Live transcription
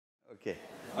Okay.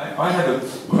 I have a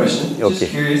question. Okay.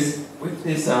 Just curious, with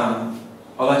this, I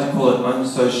like to call it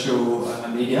unsocial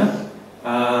media,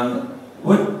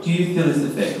 what do you feel is the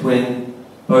effect when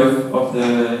both of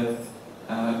the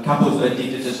couples are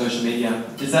addicted to social media?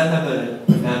 Does that have a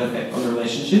profound effect on the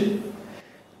relationship?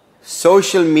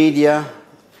 Social media,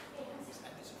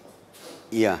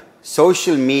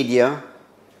 social media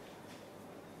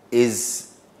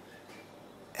has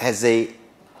a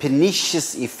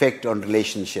pernicious effect on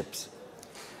relationships.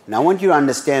 Now I want you to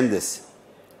understand this.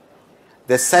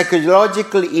 The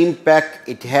psychological impact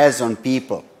it has on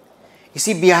people. You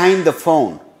see, behind the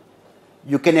phone,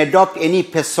 you can adopt any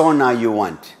persona you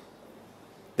want.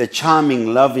 The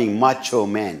charming, loving, macho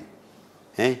man.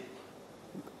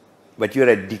 But you're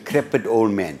a decrepit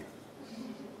old man.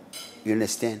 You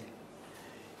understand?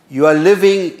 You are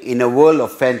living in a world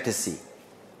of fantasy.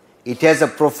 It has a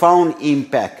profound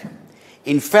impact.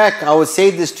 In fact, I will say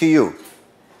this to you,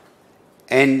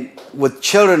 and with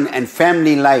children and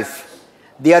family life,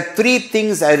 there are 3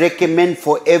 things I recommend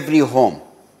for every home.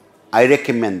 I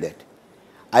recommend that.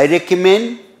 I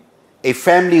recommend a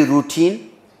family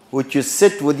routine, which you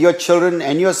sit with your children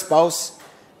and your spouse,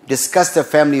 discuss the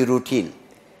family routine.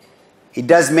 It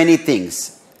does many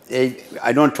things.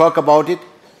 I don't talk about it.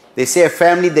 They say a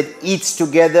family that eats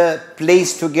together,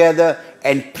 plays together,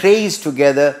 and prays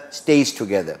together, stays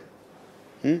together.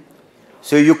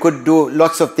 So you could do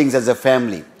lots of things as a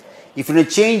family. If you want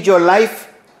to change your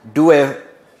life, do a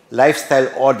lifestyle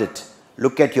audit.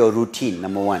 Look at your routine,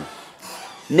 number 1.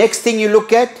 Next thing you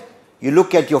look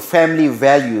at your family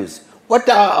values. What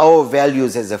are our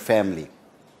values as a family?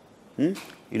 You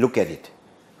look at it,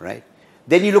 right?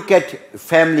 Then you look at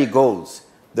family goals,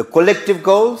 the collective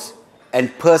goals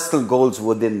and personal goals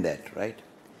within that, right?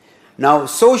 Now,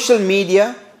 social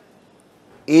media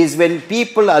is when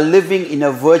people are living in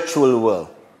a virtual world.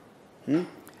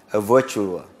 A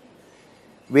virtual world.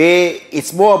 Where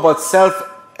it's more about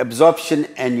self-absorption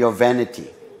and your vanity.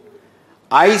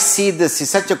 I see this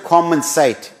is such a common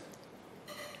sight.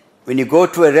 When you go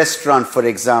to a restaurant, for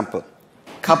example,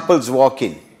 couples walk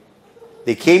in.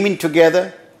 They came in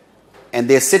together and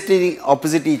they're sitting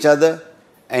opposite each other,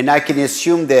 and I can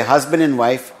assume they're husband and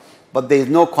wife, but there's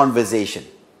no conversation.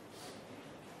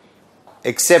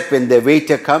 Except when the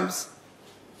waiter comes,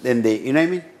 then they, you know what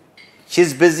I mean?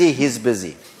 She's busy, he's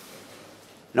busy.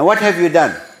 Now what have you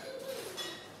done?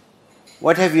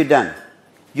 What have you done?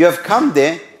 You have come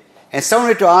there and someone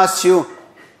had to ask you,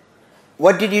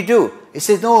 what did you do? He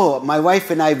says, no, my wife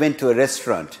and I went to a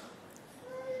restaurant.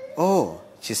 Oh,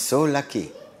 she's so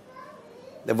lucky.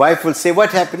 The wife will say, what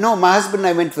happened? No, my husband and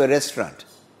I went to a restaurant.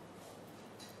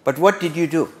 But what did you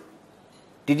do?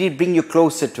 Did it bring you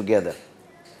closer together?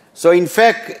 So in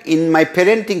fact, in my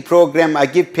parenting program, I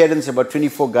give parents about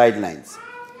 24 guidelines.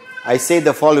 I say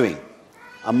the following,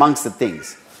 amongst the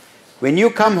things. When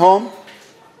you come home,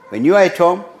 when you are at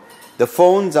home, the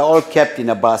phones are all kept in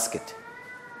a basket.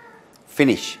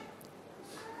 Finish.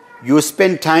 You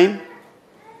spend time,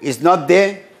 it's not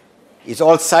there, it's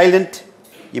all silent.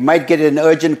 You might get an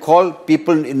urgent call.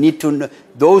 People need to know.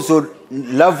 Those who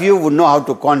love you will know how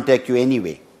to contact you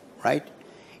anyway, right?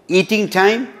 Eating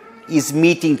time is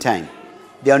meeting time.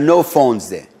 There are no phones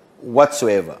there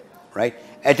whatsoever, right?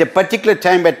 At a particular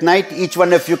time at night, each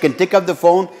one of you can take up the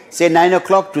phone, say 9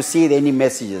 o'clock, to see any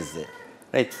messages there,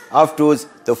 right? Afterwards,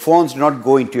 the phones do not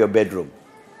go into your bedroom.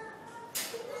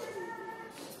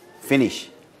 Finish.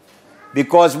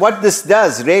 Because what this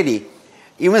does really,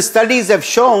 even studies have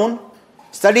shown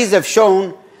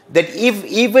that if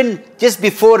even just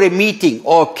before a meeting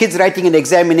or kids writing an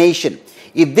examination,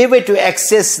 if they were to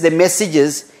access the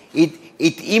messages,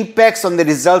 it impacts on the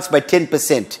results by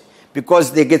 10%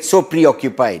 because they get so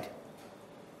preoccupied.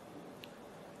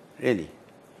 Really.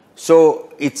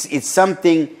 So it's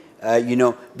something,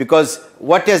 because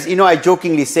what does, I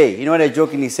jokingly say, you know what I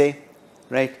jokingly say,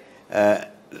 right?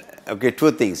 Okay,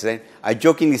 2 things, right? I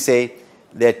jokingly say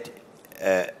that,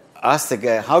 ask the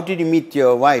guy, how did you meet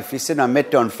your wife? He said, I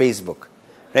met her on Facebook,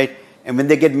 right? And when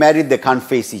they get married, they can't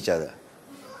face each other.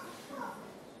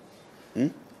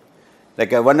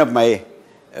 Like one of my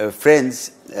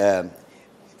friends,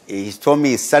 he told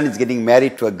me his son is getting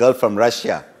married to a girl from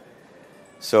Russia.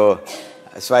 So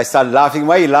I started laughing.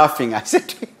 Why are you laughing? I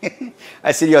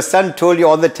said, your son told you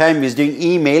all the time he was doing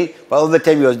email, but all the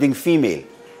time he was doing female.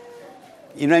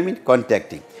 You know what I mean?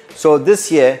 Contacting. So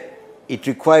this year, it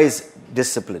requires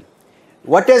discipline.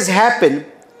 What has happened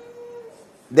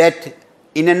that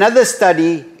in another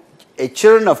study,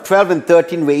 children of 12 and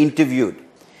 13 were interviewed.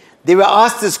 They were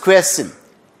asked this question: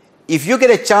 if you get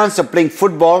a chance of playing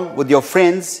football with your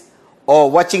friends or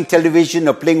watching television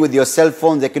or playing with your cell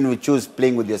phones, they can choose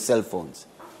playing with your cell phones.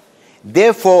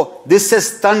 Therefore, this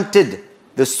has stunted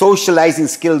the socializing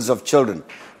skills of children.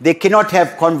 They cannot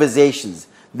have conversations.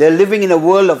 They're living in a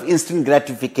world of instant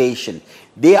gratification.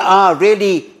 They are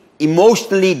really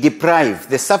emotionally deprived.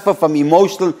 They suffer from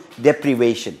emotional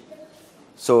deprivation.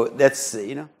 So that's,